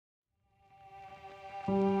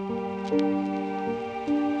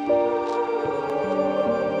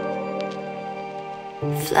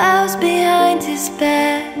Flowers behind his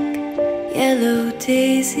back, yellow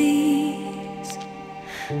daisies.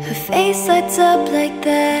 Her face lights up like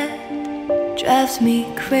that, drives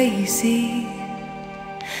me crazy.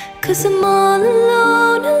 'Cause I'm all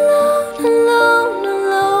alone, alone, alone,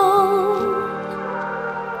 alone.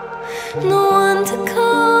 No one to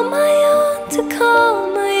call my own, to call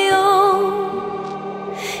my own.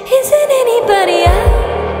 Isn't anybody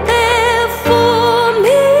out there for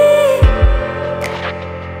me?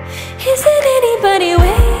 Isn't anybody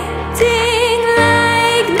waiting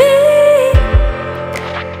like me?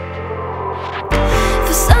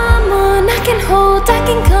 For someone I can hold, I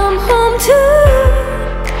can come home to.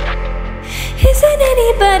 Isn't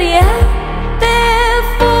anybody out there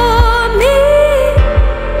for me?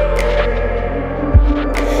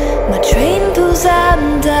 My train pulls out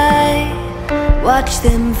and I watch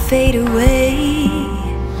them fade away.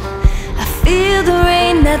 I feel the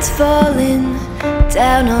rain that's falling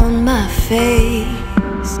down on my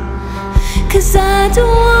face. 'Cause I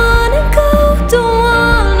don't wanna go, don't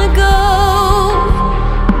wanna go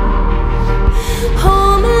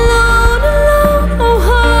home alone, alone, oh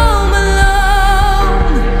home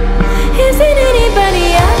alone. Isn't anybody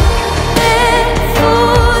out there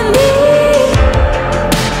for me?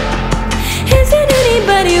 Isn't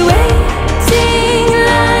anybody waiting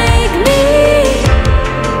like me?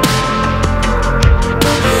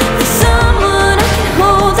 For someone I can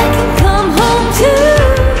hold, I can come home to.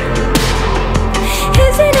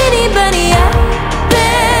 Isn't anybody out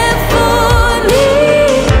there for me?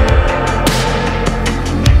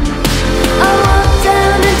 I walk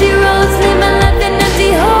down empty roads, live my life in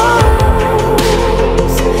empty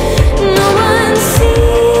holes. No one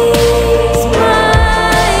sees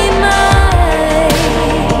my mind.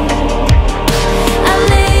 I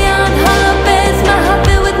lay on hollow beds, my heart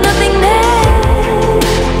filled with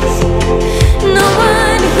nothingness. No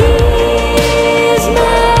one hears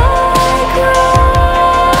my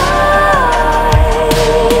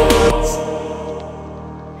cries.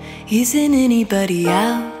 Isn't anybody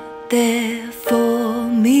out there for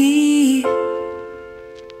me?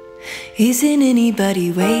 Isn't anybody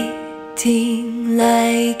waiting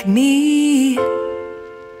like me?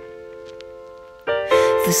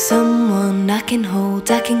 For someone I can hold,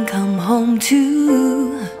 I can come home to.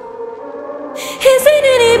 Isn't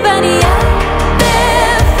anybody out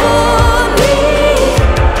there for me?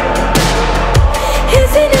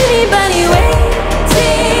 Isn't anybody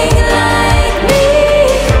waiting like me?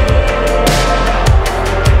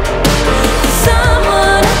 For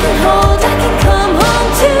someone I can hold, I can come home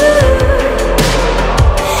to.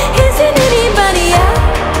 Isn't anybody out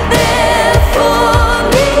there for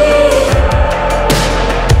me?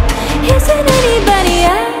 Isn't anybody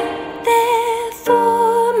out there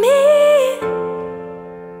for me?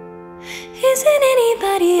 Isn't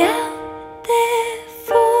anybody out